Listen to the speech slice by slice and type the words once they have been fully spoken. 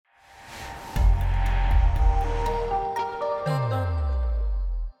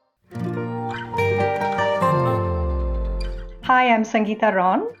I'm Sangeeta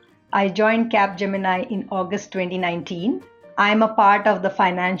Ron. I joined Capgemini in August 2019. I'm a part of the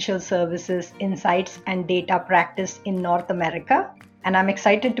Financial Services Insights and Data Practice in North America, and I'm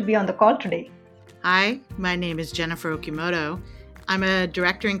excited to be on the call today. Hi, my name is Jennifer Okimoto. I'm a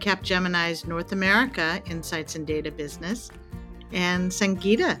director in Capgemini's North America Insights and Data business. And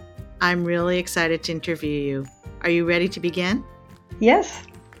Sangeeta, I'm really excited to interview you. Are you ready to begin? Yes.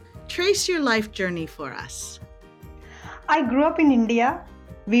 Trace your life journey for us. I grew up in India.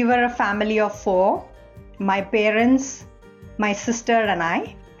 We were a family of 4, my parents, my sister and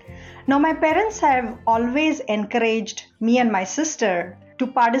I. Now, my parents have always encouraged me and my sister to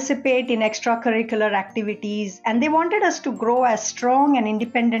participate in extracurricular activities, and they wanted us to grow as strong and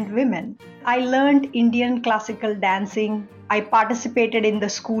independent women. I learned Indian classical dancing. I participated in the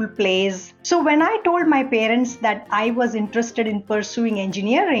school plays. So when I told my parents that I was interested in pursuing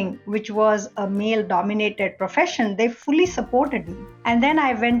engineering, which was a male-dominated profession, they fully supported me. And then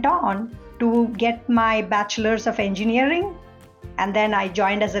I went on to get my bachelor's of engineering, and then I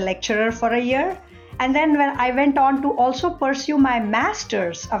joined as a lecturer for a year. And then when I went on to also pursue my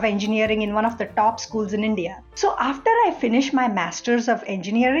master's of engineering in one of the top schools in India. So after I finished my master's of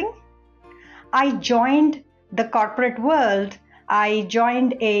engineering, I joined the corporate world. I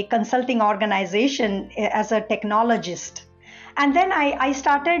joined a consulting organization as a technologist. And then I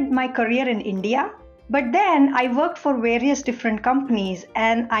started my career in India. But then I worked for various different companies,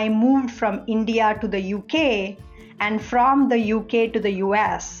 and I moved from India to the UK and from the UK to the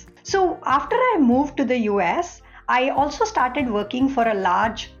US. So after I moved to the US, I also started working for a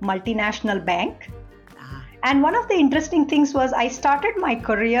large multinational bank. And one of the interesting things was I started my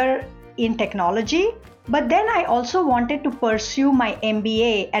career in technology, but then I also wanted to pursue my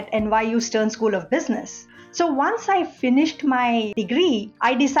MBA at NYU Stern School of Business. So once I finished my degree,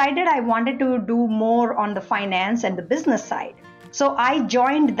 I decided I wanted to do more on the finance and the business side. So I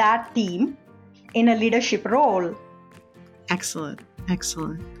joined that team in a leadership role. Excellent.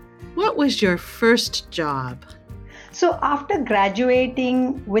 What was your first job? So after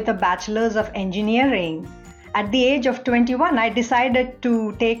graduating with a bachelor's of engineering, at the age of 21, I decided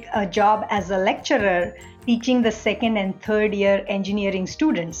to take a job as a lecturer teaching the second and third year engineering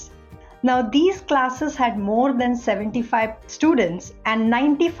students. Now, these classes had more than 75 students, and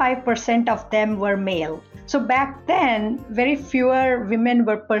 95% of them were male. So back then, very fewer women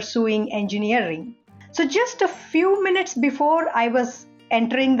were pursuing engineering. So just a few minutes before I was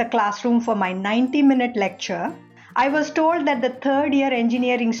entering the classroom for my 90-minute lecture, I was told that the third year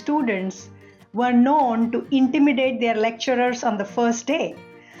engineering students were known to intimidate their lecturers on the first day.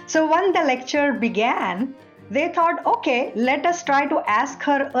 So when the lecture began, they thought, okay, let us try to ask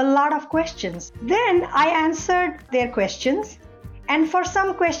her a lot of questions. Then I answered their questions. And for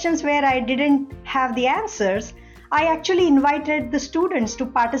some questions where I didn't have the answers, I actually invited the students to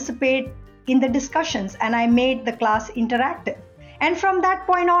participate in the discussions, and I made the class interactive. And from that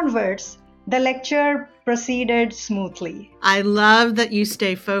point onwards, the lecture proceeded smoothly. I love that you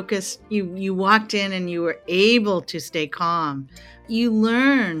stay focused. You walked in and you were able to stay calm. You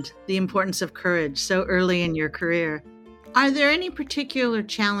learned the importance of courage so early in your career. Are there any particular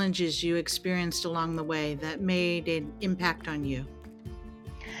challenges you experienced along the way that made an impact on you?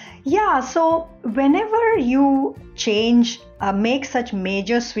 Yeah, so whenever you make such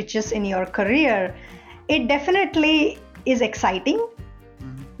major switches in your career, it definitely is exciting.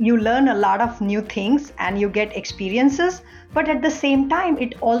 You learn a lot of new things and you get experiences, but at the same time,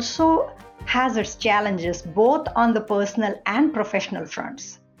 it also has its challenges, both on the personal and professional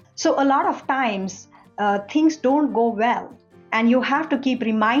fronts. So a lot of times, things don't go well, and you have to keep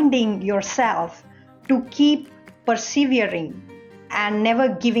reminding yourself to keep persevering and never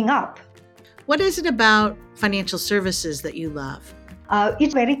giving up. What is it about financial services that you love?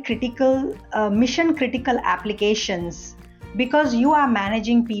 It's very critical, mission critical applications, because you are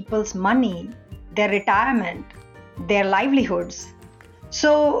managing people's money, their retirement, their livelihoods.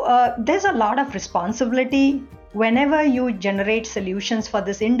 So there's a lot of responsibility. Whenever you generate solutions for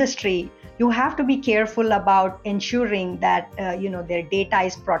this industry, you have to be careful about ensuring that their data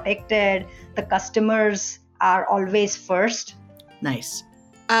is protected, the customers are always first. Nice.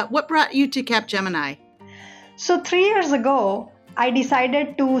 What brought you to Capgemini? So 3 years ago, I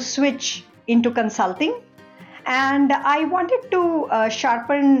decided to switch into consulting, and I wanted to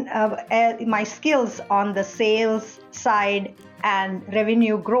sharpen my skills on the sales side and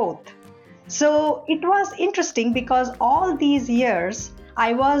revenue growth. So it was interesting because all these years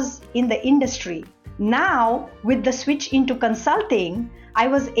I was in the industry. Now, with the switch into consulting, I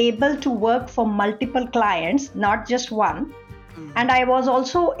was able to work for multiple clients, not just one. And I was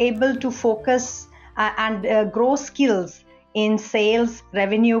also able to focus and grow skills in sales,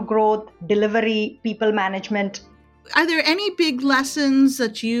 revenue growth, delivery, people management. Are there any big lessons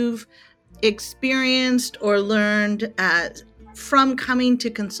that you've experienced or learned from coming to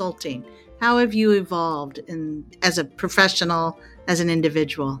consulting? How have you evolved as a professional, as an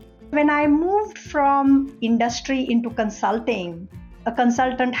individual? When I moved from industry into consulting, a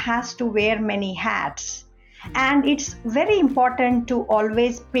consultant has to wear many hats. And it's very important to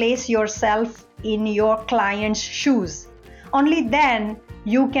always place yourself in your client's shoes. Only then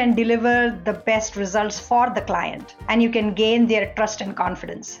you can deliver the best results for the client and you can gain their trust and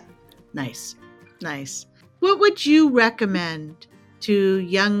confidence. Nice. What would you recommend to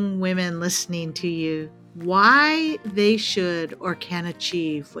young women listening to you, why they should or can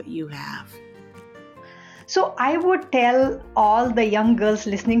achieve what you have? So I would tell all the young girls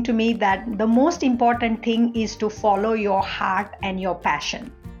listening to me that the most important thing is to follow your heart and your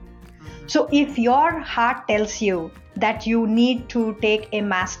passion. So if your heart tells you that you need to take a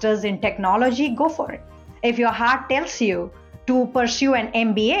master's in technology, go for it. If your heart tells you to pursue an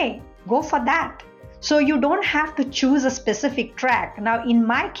MBA, go for that. So you don't have to choose a specific track. Now, in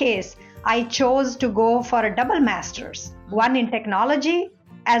my case, I chose to go for a double master's, one in technology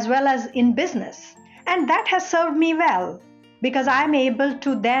as well as in business. And that has served me well because I'm able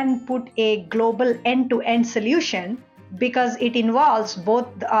to then put a global end-to-end solution because it involves both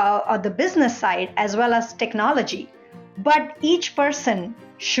the business side as well as technology. But each person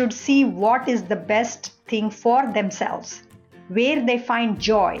should see what is the best thing for themselves, where they find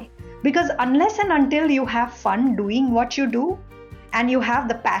joy. Because unless and until you have fun doing what you do and you have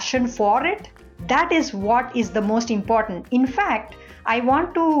the passion for it, that is what is the most important. In fact, I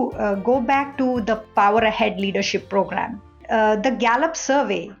want to go back to the Power Ahead Leadership Program. The Gallup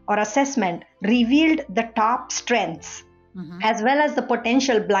survey or assessment revealed the top strengths as well as the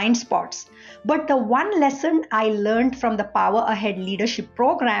potential blind spots. But the one lesson I learned from the Power Ahead Leadership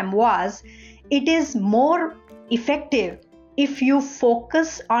Program was it is more effective if you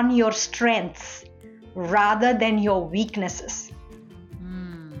focus on your strengths rather than your weaknesses.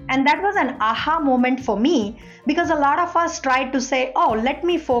 And that was an aha moment for me because a lot of us tried to say, oh, let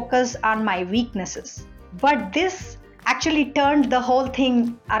me focus on my weaknesses. But this actually turned the whole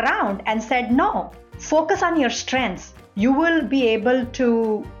thing around and said, no, focus on your strengths. You will be able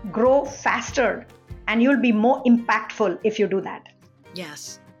to grow faster and you'll be more impactful if you do that.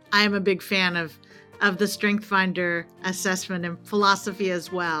 Yes, I am a big fan of the Strength Finder assessment and philosophy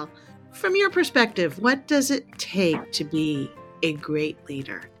as well. From your perspective, what does it take to be a great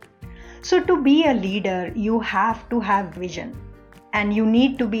leader? So to be a leader, you have to have vision and you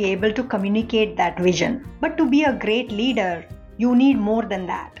need to be able to communicate that vision. But to be a great leader, you need more than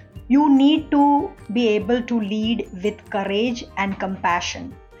that. You need to be able to lead with courage and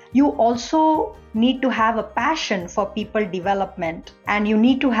compassion. You also need to have a passion for people development and you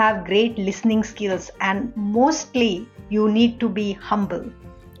need to have great listening skills and mostly you need to be humble.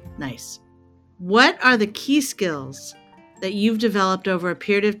 Nice. What are the key skills that you've developed over a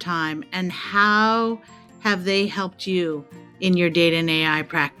period of time and how have they helped you in your data and AI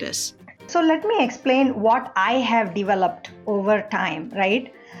practice? So let me explain what I have developed over time,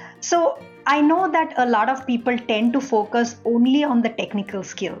 right? So I know that a lot of people tend to focus only on the technical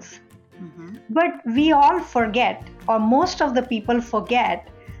skills. But we all forget, or most of the people forget,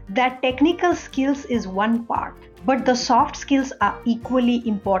 that technical skills is one part, but the soft skills are equally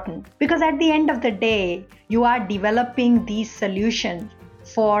important. Because at the end of the day, you are developing these solutions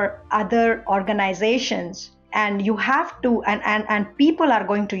for other organizations and you have to, and people are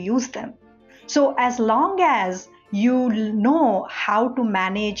going to use them. So as long as you know how to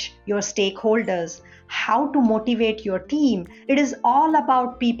manage your stakeholders, how to motivate your team, it is all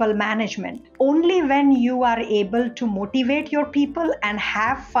about people management. Only when you are able to motivate your people and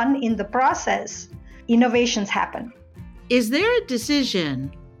have fun in the process, innovations happen. Is there a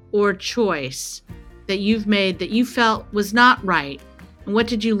decision or choice that you've made that you felt was not right? And what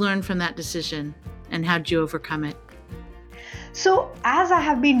did you learn from that decision and how did you overcome it? So as I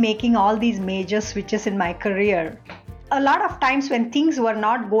have been making all these major switches in my career, a lot of times when things were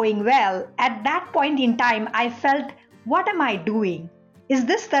not going well, at that point in time, I felt, what am I doing? Is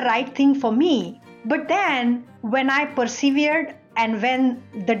this the right thing for me? But then when I persevered and when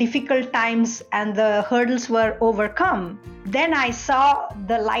the difficult times and the hurdles were overcome, then I saw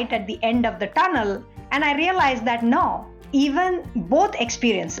the light at the end of the tunnel and I realized that no, even both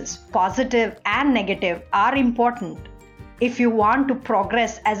experiences, positive and negative, are important if you want to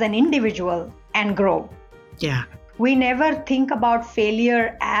progress as an individual and grow. Yeah. We never think about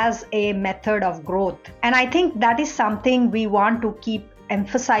failure as a method of growth. And I think that is something we want to keep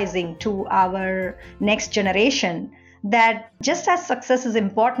emphasizing to our next generation, that just as success is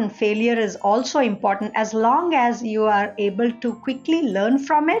important, failure is also important as long as you are able to quickly learn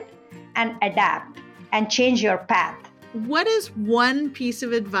from it and adapt and change your path. What is one piece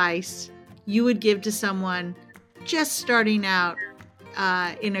of advice you would give to someone just starting out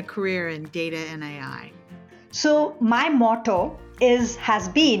in a career in data and AI? So my motto has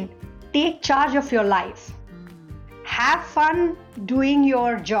been take charge of your life. Have fun doing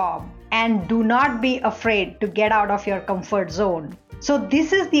your job and do not be afraid to get out of your comfort zone. So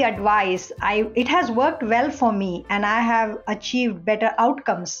this is the advice. It has worked well for me and I have achieved better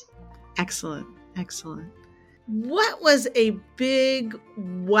outcomes. Excellent. Excellent. What was a big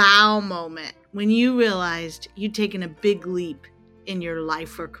wow moment when you realized you'd taken a big leap in your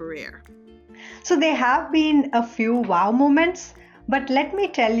life or career? So there have been a few wow moments, but let me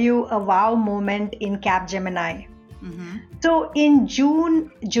tell you a wow moment in Capgemini. Mm-hmm. So in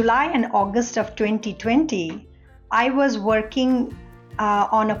July and August of 2020, I was working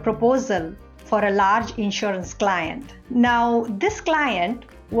on a proposal for a large insurance client. Now, this client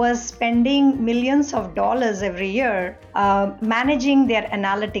was spending millions of dollars every year managing their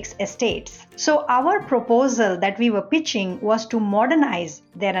analytics estates. So our proposal that we were pitching was to modernize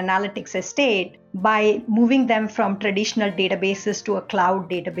their analytics estate by moving them from traditional databases to a cloud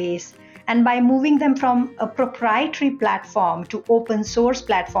database, and by moving them from a proprietary platform to open source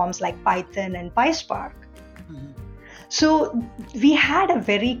platforms like Python and PySpark. Mm-hmm. So we had a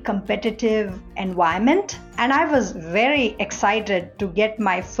very competitive environment, and I was very excited to get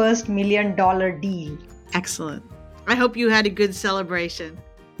my first $1 million deal. Excellent. I hope you had a good celebration.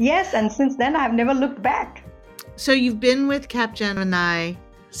 Yes, and since then I've never looked back. So you've been with Capgemini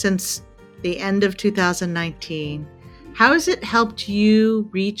since the end of 2019. How has it helped you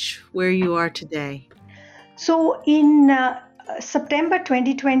reach where you are today? So in September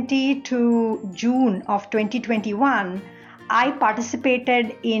 2020 to June of 2021, I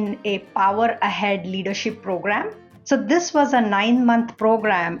participated in a Power Ahead leadership program. So this was a 9-month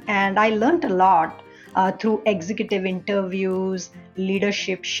program, and I learned a lot through executive interviews,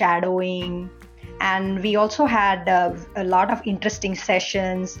 leadership shadowing, and we also had a lot of interesting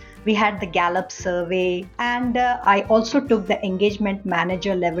sessions. We had the Gallup survey, and I also took the engagement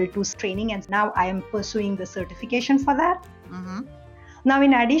manager level 2 training, and now I am pursuing the certification for that. Mm-hmm. Now,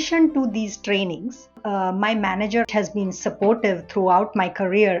 in addition to these trainings, my manager has been supportive throughout my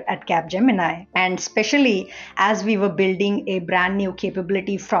career at Capgemini, and especially as we were building a brand new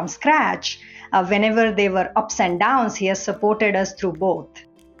capability from scratch, whenever there were ups and downs, he has supported us through both.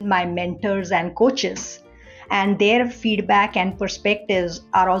 My mentors and coaches, and their feedback and perspectives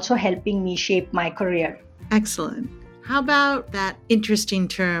are also helping me shape my career. Excellent. How about that interesting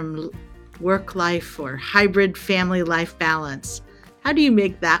term, work-life or hybrid family-life balance? How do you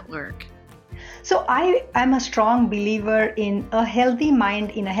make that work? So I am a strong believer in a healthy mind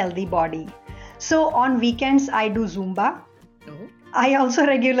in a healthy body. So on weekends, I do Zumba. Oh. I also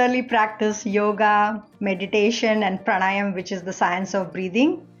regularly practice yoga, meditation, and pranayam, which is the science of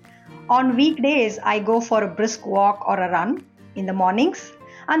breathing. On weekdays, I go for a brisk walk or a run in the mornings.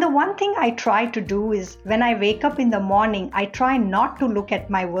 And the one thing I try to do is when I wake up in the morning, I try not to look at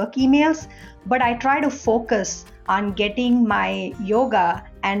my work emails, but I try to focus on getting my yoga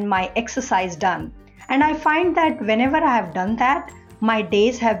and my exercise done. And I find that whenever I have done that, my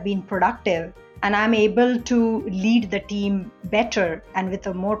days have been productive and I'm able to lead the team better and with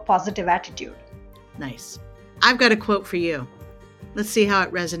a more positive attitude. Nice. I've got a quote for you. Let's see how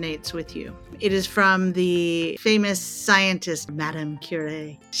it resonates with you. It is from the famous scientist, Madame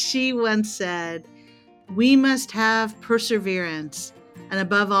Curie. She once said, "We must have perseverance and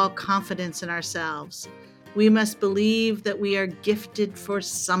above all confidence in ourselves. We must believe that we are gifted for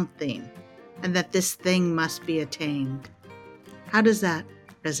something and that this thing must be attained." How does that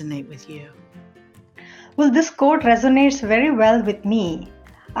resonate with you? Well, this quote resonates very well with me.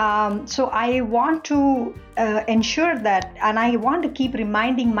 So I want to ensure that, and I want to keep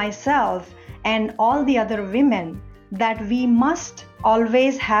reminding myself and all the other women that we must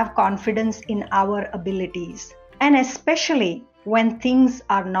always have confidence in our abilities, and especially when things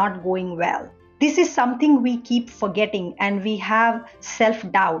are not going well. This is something we keep forgetting, and we have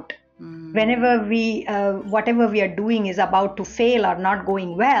self-doubt. Whenever whatever we are doing is about to fail or not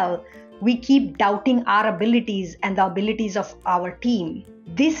going well, we keep doubting our abilities and the abilities of our team.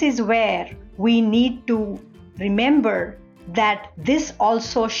 This is where we need to remember that this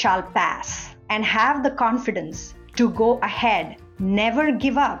also shall pass and have the confidence to go ahead, never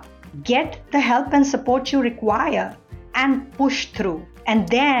give up, get the help and support you require, and push through. And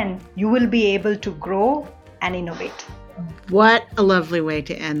then you will be able to grow and innovate. What a lovely way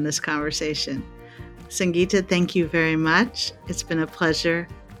to end this conversation. Sangeeta, thank you very much. It's been a pleasure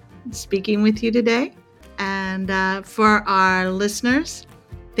speaking with you today. And for our listeners,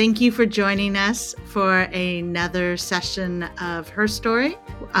 thank you for joining us for another session of Her Story.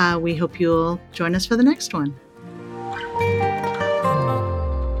 We hope you'll join us for the next one.